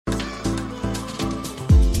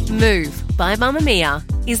Move by Mamamia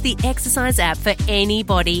is the exercise app for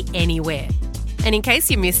anybody, anywhere. And in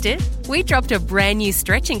case you missed it, we dropped a brand new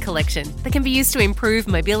stretching collection that can be used to improve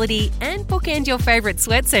mobility and bookend your favourite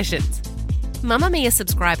sweat sessions. Mamamia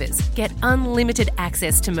subscribers get unlimited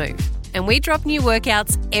access to Move, and we drop new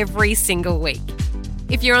workouts every single week.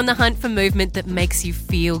 If you're on the hunt for movement that makes you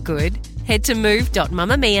feel good, head to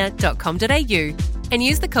move.mamamia.com.au and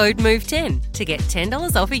use the code MOVE10 to get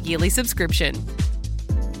 $10 off a yearly subscription.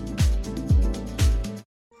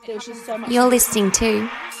 You're listening to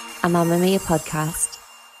a Mamamia podcast.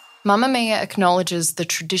 Mamamia acknowledges the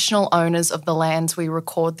traditional owners of the lands we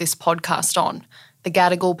record this podcast on, the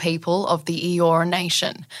Gadigal people of the Eora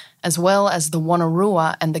Nation, as well as the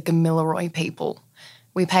Wonnarua and the Gamilaroi people.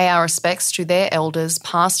 We pay our respects to their elders,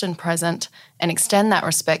 past and present, and extend that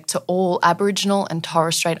respect to all Aboriginal and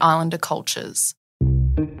Torres Strait Islander cultures.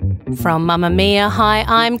 From Mamamia, hi,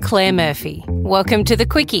 I'm Claire Murphy. Welcome to The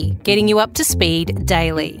Quickie, getting you up to speed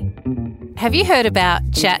daily. Have you heard about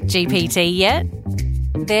ChatGPT yet?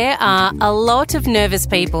 There are a lot of nervous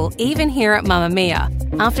people, even here at Mamamia,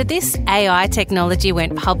 after this AI technology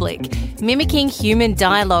went public, mimicking human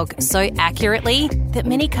dialogue so accurately that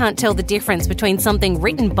many can't tell the difference between something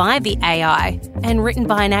written by the AI and written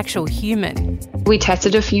by an actual human. We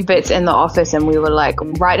tested a few bits in the office and we were like,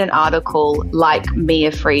 write an article like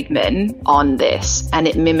Mia Friedman on this, and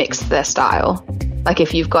it mimics their style. Like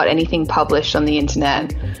if you've got anything published on the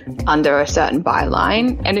internet under a certain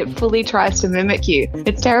byline, and it fully tries to mimic you.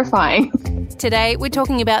 It's terrifying. Today, we're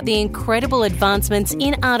talking about the incredible advancements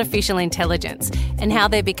in artificial intelligence and how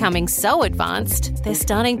they're becoming so advanced, they're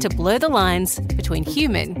starting to blur the lines between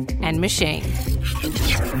human and machine.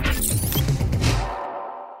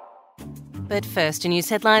 But first, news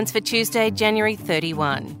headlines for Tuesday, January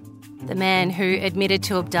 31. The man who admitted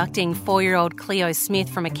to abducting 4-year-old Cleo Smith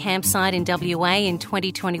from a campsite in WA in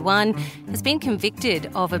 2021 has been convicted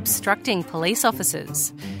of obstructing police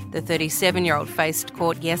officers. The 37-year-old faced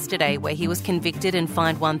court yesterday where he was convicted and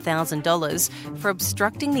fined $1,000 for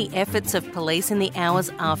obstructing the efforts of police in the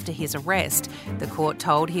hours after his arrest. The court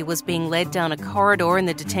told he was being led down a corridor in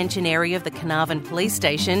the detention area of the Carnarvon police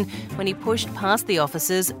station when he pushed past the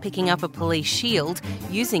officers, picking up a police shield,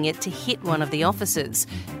 using it to hit one of the officers.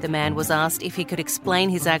 The man was asked if he could explain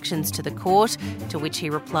his actions to the court, to which he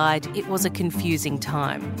replied, "It was a confusing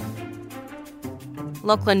time."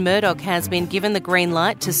 Lachlan Murdoch has been given the green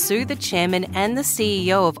light to sue the chairman and the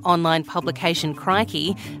CEO of online publication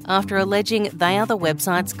Crikey after alleging they are the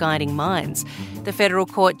website's guiding minds. The Federal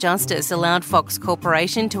Court Justice allowed Fox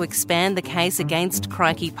Corporation to expand the case against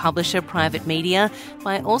Crikey publisher Private Media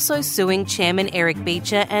by also suing Chairman Eric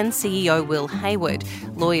Beecher and CEO Will Hayward.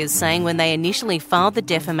 Lawyers saying when they initially filed the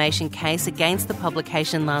defamation case against the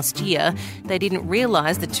publication last year, they didn't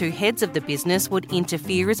realise the two heads of the business would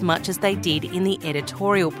interfere as much as they did in the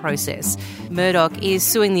editorial process. Murdoch is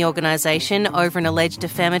suing the organisation over an alleged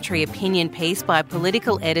defamatory opinion piece by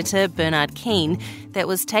political editor Bernard Keane that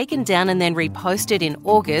was taken down and then reposted in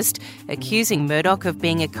August, accusing Murdoch of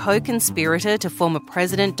being a co-conspirator to former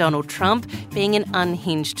President Donald Trump being an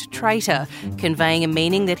unhinged traitor, conveying a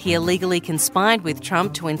meaning that he illegally conspired with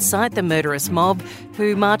Trump to incite the murderous mob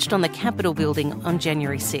who marched on the Capitol building on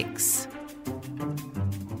January 6.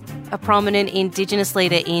 A prominent Indigenous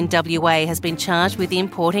leader in WA has been charged with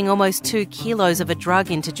importing almost 2 kilos of a drug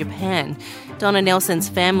into Japan. Donna Nelson's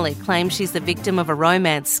family claims she's the victim of a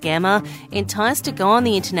romance scammer, enticed to go on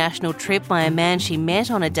the international trip by a man she met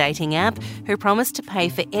on a dating app who promised to pay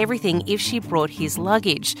for everything if she brought his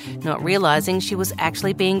luggage, not realising she was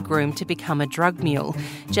actually being groomed to become a drug mule.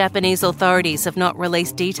 Japanese authorities have not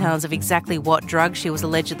released details of exactly what drug she was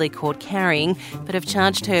allegedly caught carrying, but have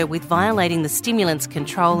charged her with violating the Stimulants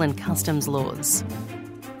Control and Customs laws.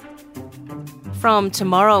 From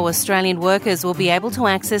tomorrow, Australian workers will be able to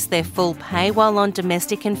access their full pay while on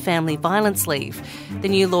domestic and family violence leave. The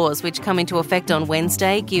new laws, which come into effect on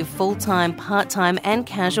Wednesday, give full-time, part-time and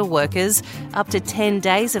casual workers up to 10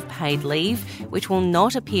 days of paid leave, which will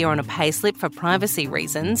not appear on a payslip for privacy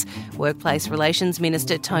reasons. Workplace Relations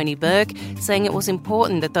Minister Tony Burke saying it was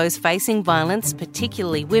important that those facing violence,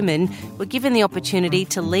 particularly women, were given the opportunity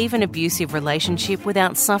to leave an abusive relationship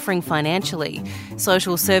without suffering financially.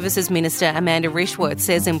 Social Services Minister Amanda Rishworth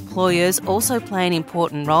says employers also play an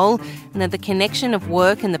important role and that the connection of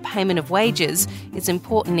work and the payment of wages is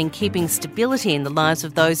important in keeping stability in the lives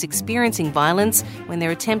of those experiencing violence when they're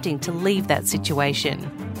attempting to leave that situation.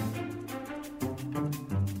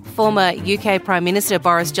 Former UK Prime Minister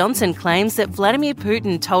Boris Johnson claims that Vladimir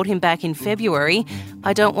Putin told him back in February,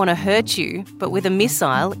 "I don't want to hurt you, but with a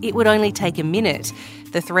missile, it would only take a minute."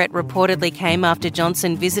 The threat reportedly came after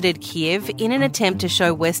Johnson visited Kiev in an attempt to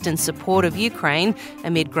show Western support of Ukraine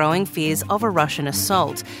amid growing fears of a Russian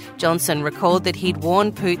assault. Johnson recalled that he'd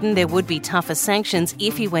warned Putin there would be tougher sanctions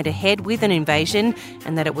if he went ahead with an invasion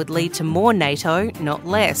and that it would lead to more NATO, not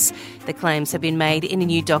less. The claims have been made in a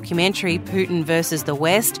new documentary, Putin versus the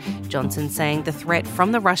West. Johnson saying the threat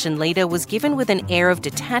from the Russian leader was given with an air of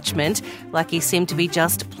detachment, like he seemed to be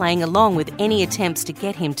just playing along with any attempts to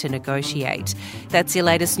get him to negotiate. That's your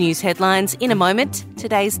latest news headlines. In a moment,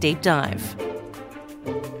 today's Deep Dive.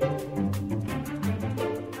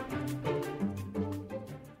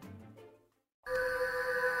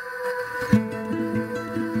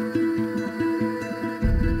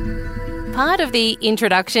 Part of the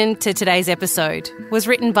introduction to today's episode was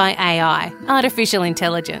written by AI, artificial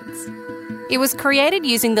intelligence. It was created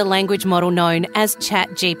using the language model known as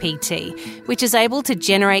ChatGPT, which is able to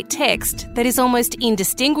generate text that is almost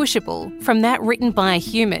indistinguishable from that written by a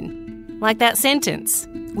human, like that sentence,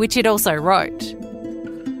 which it also wrote.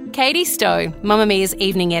 Katie Stowe, Mamamia's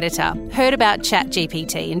evening editor, heard about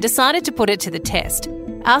ChatGPT and decided to put it to the test,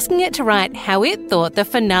 asking it to write how it thought the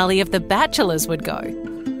finale of The Bachelors would go.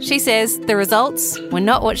 She says the results were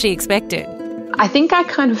not what she expected. I think I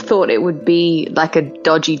kind of thought it would be like a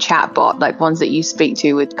dodgy chatbot, like ones that you speak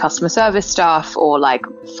to with customer service stuff, or like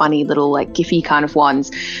funny little like Giphy kind of ones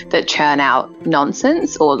that churn out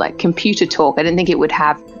nonsense, or like computer talk. I didn't think it would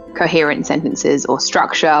have coherent sentences or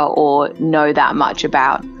structure or know that much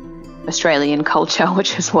about Australian culture,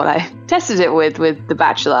 which is what I tested it with The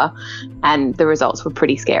Bachelor, and the results were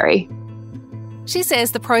pretty scary. She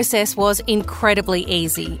says the process was incredibly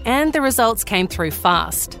easy and the results came through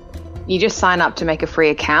fast. You just sign up to make a free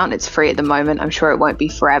account. It's free at the moment. I'm sure it won't be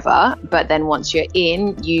forever. But then once you're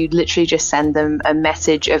in, you literally just send them a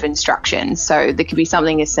message of instructions. So there could be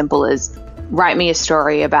something as simple as write me a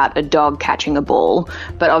story about a dog catching a ball.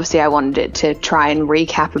 But obviously I wanted it to try and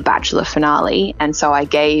recap a Bachelor finale. And so I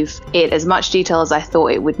gave it as much detail as I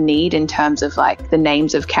thought it would need in terms of like the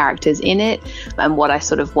names of characters in it and what I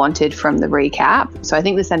sort of wanted from the recap. So I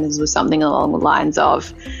think the sentence was something along the lines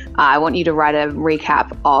of, I want you to write a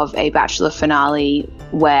recap of a Bachelor finale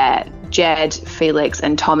where Jed, Felix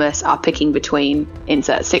and Thomas are picking between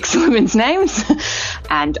insert 6 women's names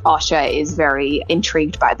and Osher is very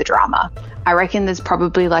intrigued by the drama. I reckon there's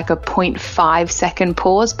probably like a 0.5 second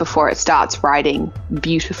pause before it starts writing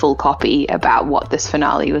beautiful copy about what this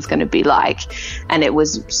finale was going to be like. And it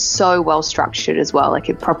was so well structured as well. Like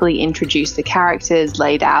it properly introduced the characters,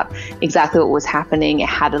 laid out exactly what was happening. It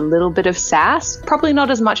had a little bit of sass, probably not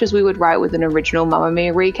as much as we would write with an original Mamma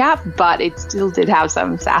Mia recap, but it still did have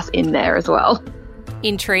some sass in there as well.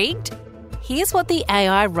 Intrigued? Here's what the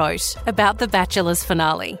AI wrote about The Bachelor's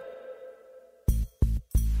finale.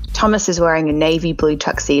 Thomas is wearing a navy blue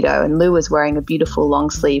tuxedo and Lou is wearing a beautiful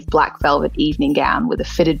long-sleeve black velvet evening gown with a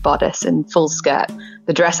fitted bodice and full skirt.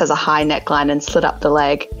 The dress has a high neckline and slit up the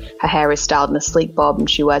leg. Her hair is styled in a sleek bob and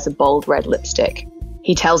she wears a bold red lipstick.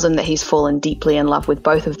 He tells them that he's fallen deeply in love with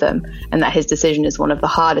both of them and that his decision is one of the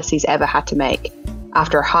hardest he's ever had to make.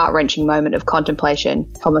 After a heart-wrenching moment of contemplation,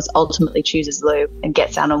 Thomas ultimately chooses Lou and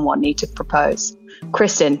gets down on one knee to propose.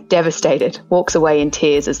 Kristen, devastated, walks away in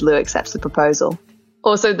tears as Lou accepts the proposal.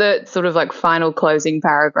 Also, the sort of like final closing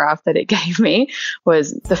paragraph that it gave me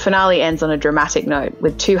was the finale ends on a dramatic note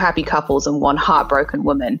with 2 happy couples and 1 heartbroken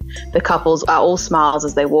woman. The couples are all smiles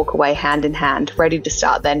as they walk away hand in hand, ready to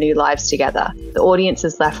start their new lives together. The audience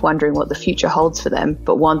is left wondering what the future holds for them,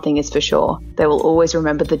 but one thing is for sure, they will always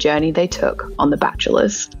remember the journey they took on The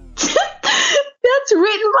Bachelors. That's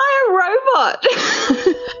written by a robot.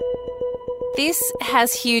 This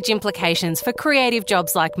has huge implications for creative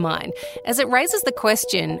jobs like mine, as it raises the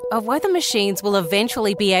question of whether machines will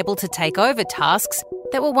eventually be able to take over tasks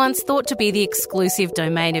that were once thought to be the exclusive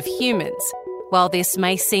domain of humans. While this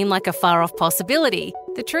may seem like a far-off possibility,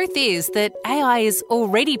 the truth is that AI is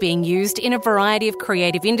already being used in a variety of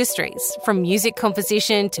creative industries, from music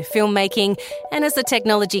composition to filmmaking, and as the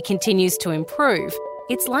technology continues to improve,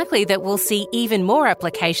 it's likely that we'll see even more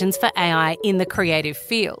applications for AI in the creative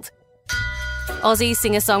field. Aussie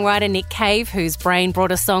singer-songwriter Nick Cave, whose brain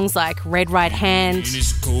brought us songs like Red Right Hand, In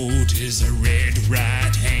his coat is a red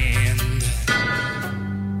right hand.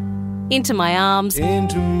 Into My Arms,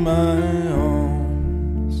 Into my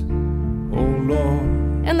arms, oh Lord.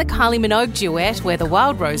 and the Kylie Minogue duet Where the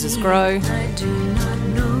Wild Roses Grow,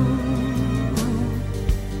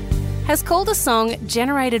 has called a song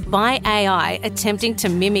generated by AI attempting to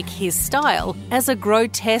mimic his style as a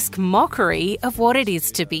grotesque mockery of what it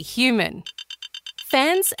is to be human.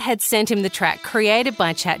 Fans had sent him the track created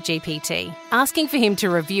by ChatGPT, asking for him to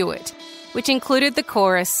review it. which included the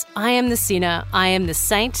chorus, I am the sinner, I am the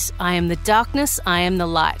saint, I am the darkness, I am the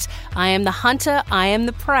light, I am the hunter, I am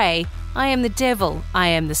the prey, I am the devil, I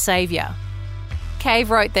am the saviour.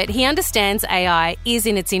 Cave wrote that he understands AI is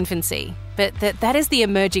in its infancy, but that is the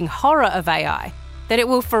emerging horror of AI, that it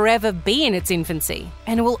will forever be in its infancy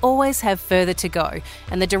and it will always have further to go,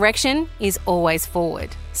 and the direction is always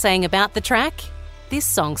forward, saying about the track, this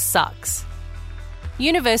song sucks.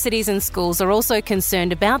 Universities and schools are also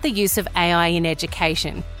concerned about the use of AI in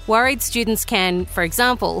education, worried students can, for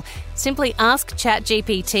example, simply ask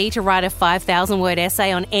ChatGPT to write a 5,000-word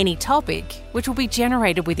essay on any topic, which will be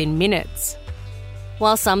generated within minutes.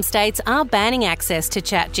 While some states are banning access to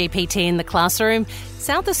ChatGPT in the classroom,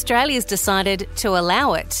 South Australia's decided to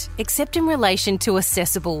allow it, except in relation to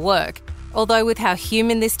accessible work. Although with how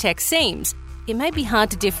human this tech seems, it may be hard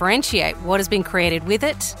to differentiate what has been created with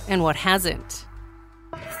it and what hasn't.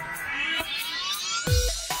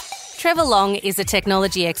 Trevor Long is a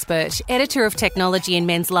technology expert, editor of technology and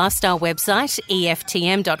men's lifestyle website,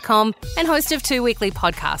 EFTM.com, and host of 2 weekly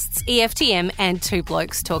podcasts, EFTM and Two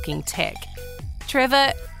Blokes Talking Tech.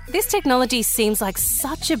 Trevor, this technology seems like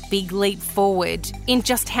such a big leap forward in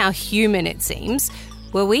just how human it seems.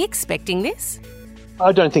 Were we expecting this?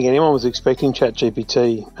 I don't think anyone was expecting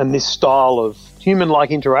ChatGPT and this style of human-like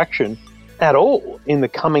interaction at all in the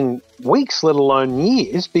coming weeks, let alone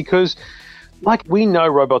years, because we know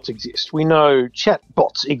robots exist. We know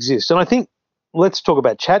chatbots exist. And I think, let's talk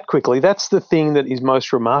about chat quickly. That's the thing that is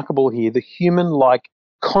most remarkable here, the human-like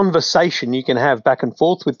conversation you can have back and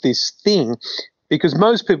forth with this thing. Because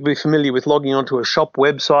most people will be familiar with logging onto a shop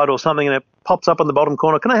website or something and it pops up on the bottom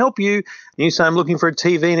corner, can I help you? And you say, I'm looking for a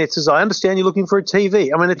TV, and it says, I understand you're looking for a TV.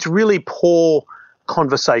 I mean, it's really poor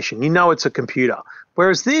conversation. You know it's a computer.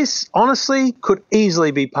 Whereas this, honestly, could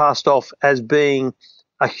easily be passed off as being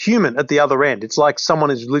a human at the other end. It's like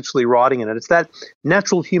someone is literally writing in it. It's that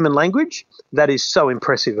natural human language that is so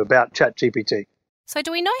impressive about ChatGPT. So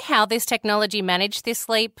do we know how this technology managed this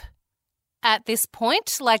leap? At this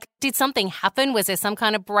point? Did something happen? Was there some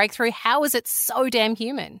kind of breakthrough? How is it so damn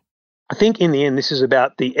human? I think in the end, this is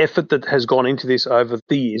about the effort that has gone into this over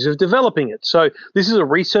the years of developing it. So this is a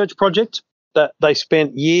research project that they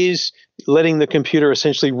spent years letting the computer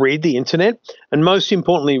essentially read the internet and most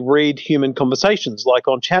importantly, read human conversations like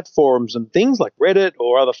on chat forums and things like Reddit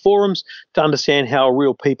or other forums to understand how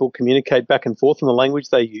real people communicate back and forth in the language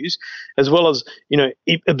they use, as well as,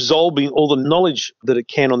 absorbing all the knowledge that it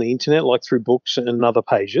can on the internet, like through books and other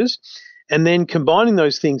pages. And then combining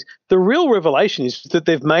those things, the real revelation is that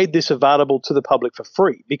they've made this available to the public for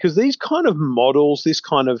free because these kind of models, this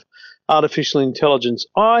kind of artificial intelligence,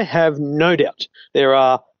 I have no doubt there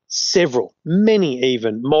are several, many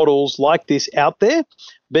even, models like this out there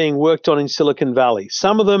being worked on in Silicon Valley.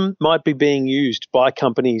 Some of them might be being used by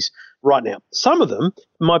companies right now. Some of them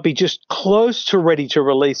might be just close to ready to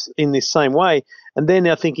release in this same way, and they're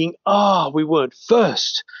now thinking, we weren't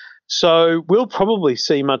first. So we'll probably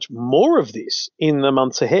see much more of this in the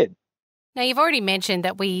months ahead. Now, you've already mentioned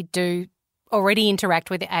that we do already interact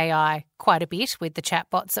with AI quite a bit with the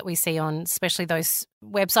chatbots that we see on especially those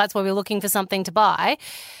websites where we're looking for something to buy.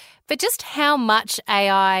 But just how much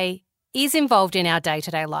AI is involved in our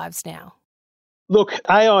day-to-day lives now? Look,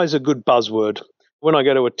 AI is a good buzzword. When I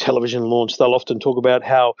go to a television launch, they'll often talk about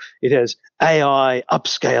how it has AI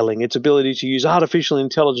upscaling, its ability to use artificial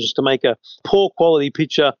intelligence to make a poor quality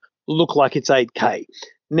picture look like it's 8K.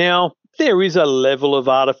 Now, there is a level of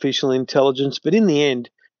artificial intelligence, but in the end,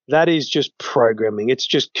 that is just programming. It's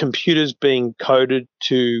just computers being coded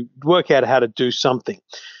to work out how to do something.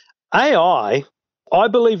 AI, I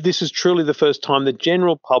believe this is truly the first time the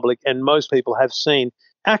general public and most people have seen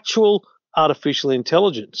actual artificial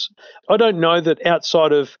intelligence. I don't know that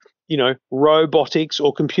outside of, robotics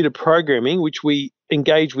or computer programming, which we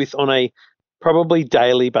engage with on a probably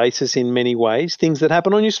daily basis in many ways, things that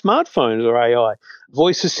happen on your smartphones are AI.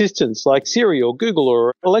 Voice assistants like Siri or Google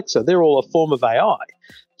or Alexa, they're all a form of AI.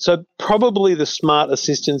 So probably the smart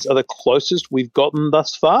assistants are the closest we've gotten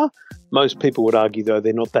thus far. Most people would argue, though,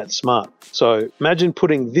 they're not that smart. So imagine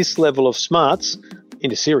putting this level of smarts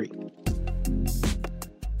into Siri.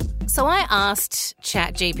 So I asked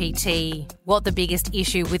ChatGPT what the biggest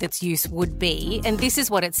issue with its use would be, and this is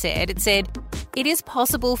what it said. It said, it is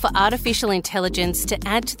possible for artificial intelligence to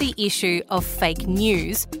add to the issue of fake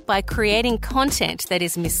news by creating content that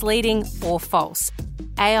is misleading or false.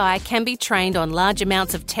 AI can be trained on large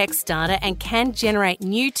amounts of text data and can generate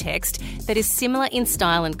new text that is similar in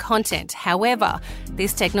style and content. However,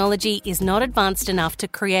 this technology is not advanced enough to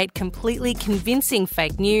create completely convincing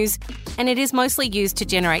fake news, and it is mostly used to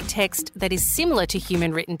generate text that is similar to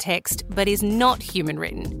human-written text but is not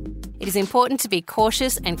human-written. It is important to be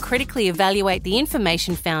cautious and critically evaluate the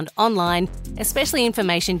information found online, especially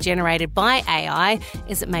information generated by AI,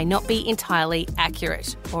 as it may not be entirely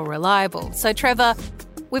accurate or reliable. So, Trevor,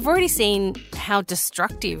 we've already seen how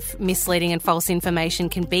destructive misleading and false information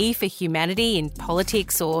can be for humanity in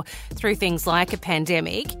politics or through things like a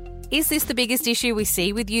pandemic. Is this the biggest issue we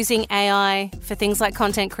see with using AI for things like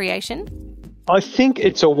content creation? I think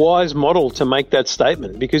it's a wise model to make that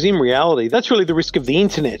statement because in reality, that's really the risk of the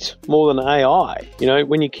internet more than AI. You know,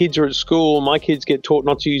 when your kids are at school, my kids get taught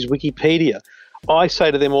not to use Wikipedia. I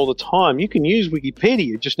say to them all the time, you can use Wikipedia,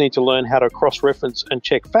 you just need to learn how to cross-reference and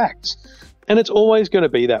check facts. And it's always going to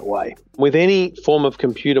be that way. With any form of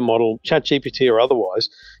computer model, ChatGPT or otherwise,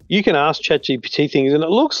 you can ask ChatGPT things and it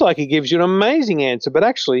looks like it gives you an amazing answer, but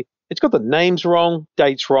actually it's got the names wrong,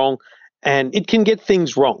 dates wrong, and it can get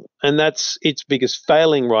things wrong. And that's its biggest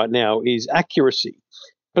failing right now is accuracy.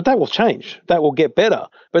 But that will change. That will get better.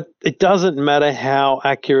 But it doesn't matter how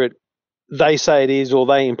accurate they say it is or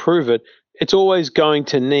they improve it. It's always going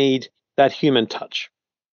to need that human touch.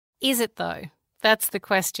 Is it though? That's the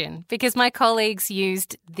question. Because my colleagues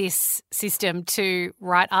used this system to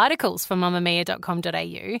write articles for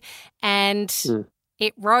mamamia.com.au and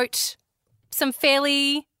it wrote some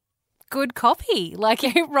fairly good copy. Like,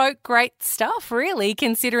 it wrote great stuff, really,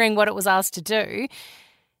 considering what it was asked to do.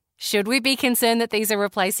 Should we be concerned that these are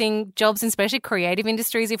replacing jobs, especially creative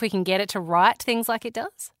industries, if we can get it to write things like it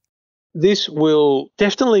does? This will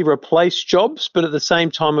definitely replace jobs, but at the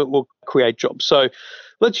same time, it will create jobs. So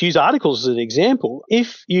let's use articles as an example.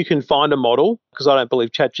 If you can find a model, because I don't believe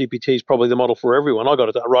ChatGPT is probably the model for everyone. I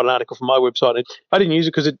got to write an article for my website. And I didn't use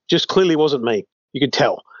it because it just clearly wasn't me. You could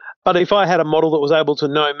tell. But if I had a model that was able to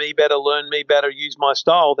know me better, learn me better, use my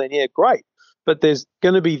style, then yeah, great. But there's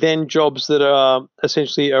going to be then jobs that are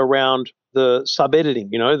essentially around the sub-editing,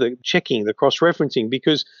 you know, the checking, the cross-referencing,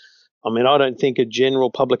 because, I mean, I don't think a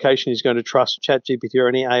general publication is going to trust ChatGPT or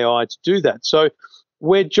any AI to do that. So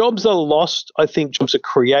where jobs are lost, I think jobs are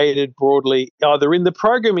created broadly, either in the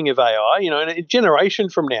programming of AI, you know, in a generation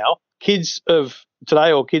from now, kids of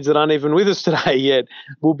today or kids that aren't even with us today yet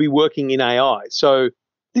will be working in AI. So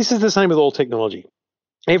this is the same with all technology.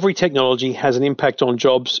 Every technology has an impact on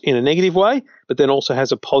jobs in a negative way, but then also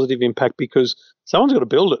has a positive impact because someone's got to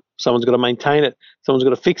build it, someone's got to maintain it, someone's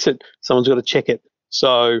got to fix it, someone's got to check it.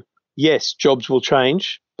 So yes, jobs will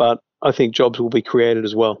change, but I think jobs will be created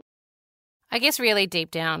as well. I guess really deep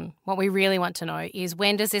down, what we really want to know is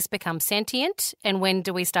when does this become sentient and when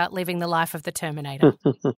do we start living the life of the Terminator?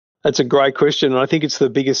 That's a great question, and I think it's the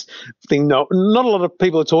biggest thing. Not a lot of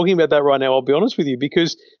people are talking about that right now, I'll be honest with you,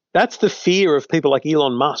 because that's the fear of people like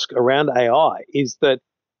Elon Musk around AI, is that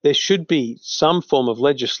there should be some form of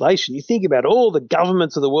legislation. You think about all the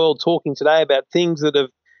governments of the world talking today about things that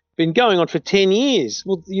have been going on for 10 years.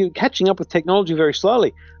 Well, you're catching up with technology very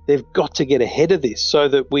slowly. They've got to get ahead of this so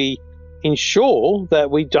that we ensure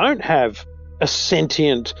that we don't have a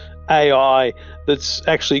sentient AI that's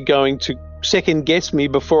actually going to second guess me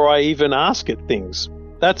before I even ask it things.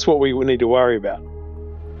 That's what we need to worry about.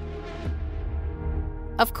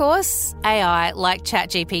 Of course, AI, like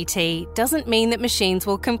ChatGPT, doesn't mean that machines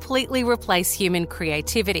will completely replace human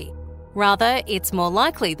creativity. Rather, it's more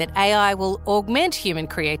likely that AI will augment human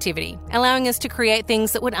creativity, allowing us to create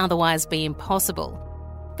things that would otherwise be impossible.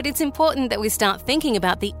 But it's important that we start thinking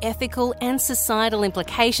about the ethical and societal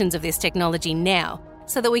implications of this technology now,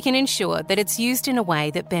 so that we can ensure that it's used in a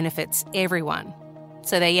way that benefits everyone.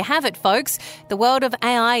 So there you have it, folks. The world of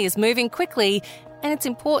AI is moving quickly, and it's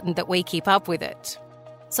important that we keep up with it.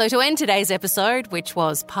 So to end today's episode, which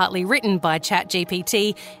was partly written by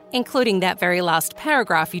ChatGPT, including that very last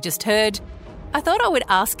paragraph you just heard, I thought I would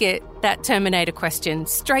ask it that Terminator question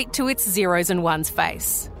straight to its zeros and ones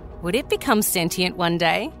face. Would it become sentient one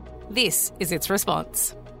day? This is its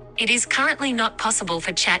response. It is currently not possible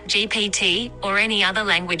for ChatGPT or any other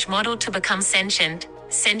language model to become sentient.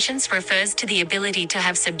 Sentience refers to the ability to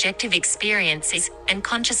have subjective experiences and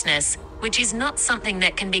consciousness, which is not something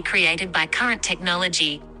that can be created by current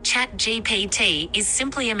technology. ChatGPT is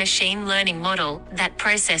simply a machine learning model that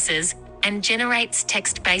processes and generates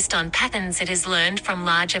text based on patterns it has learned from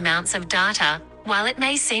large amounts of data. While it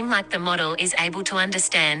may seem like the model is able to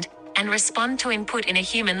understand and respond to input in a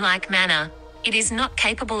human-like manner, it is not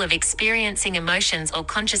capable of experiencing emotions or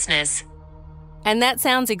consciousness. And that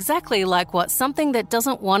sounds exactly like what something that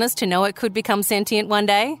doesn't want us to know it could become sentient one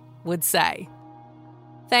day would say.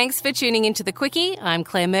 Thanks for tuning into The Quickie. I'm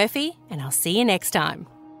Claire Murphy, and I'll see you next time.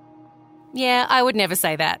 Yeah, I would never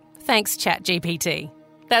say that. Thanks, ChatGPT.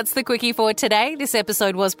 That's the Quickie for today. This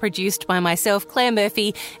episode was produced by myself, Claire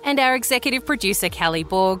Murphy, and our executive producer, Callie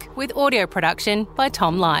Borg, with audio production by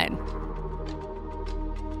Tom Lyon.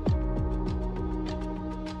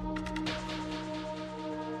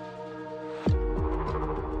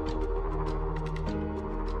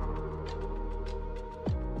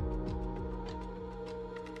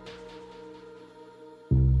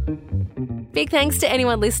 Big thanks to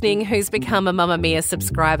anyone listening who's become a Mamamia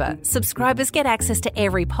subscriber. Subscribers get access to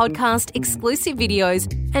every podcast, exclusive videos,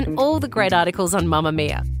 and all the great articles on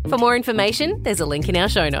Mamamia. For more information, there's a link in our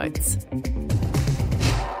show notes.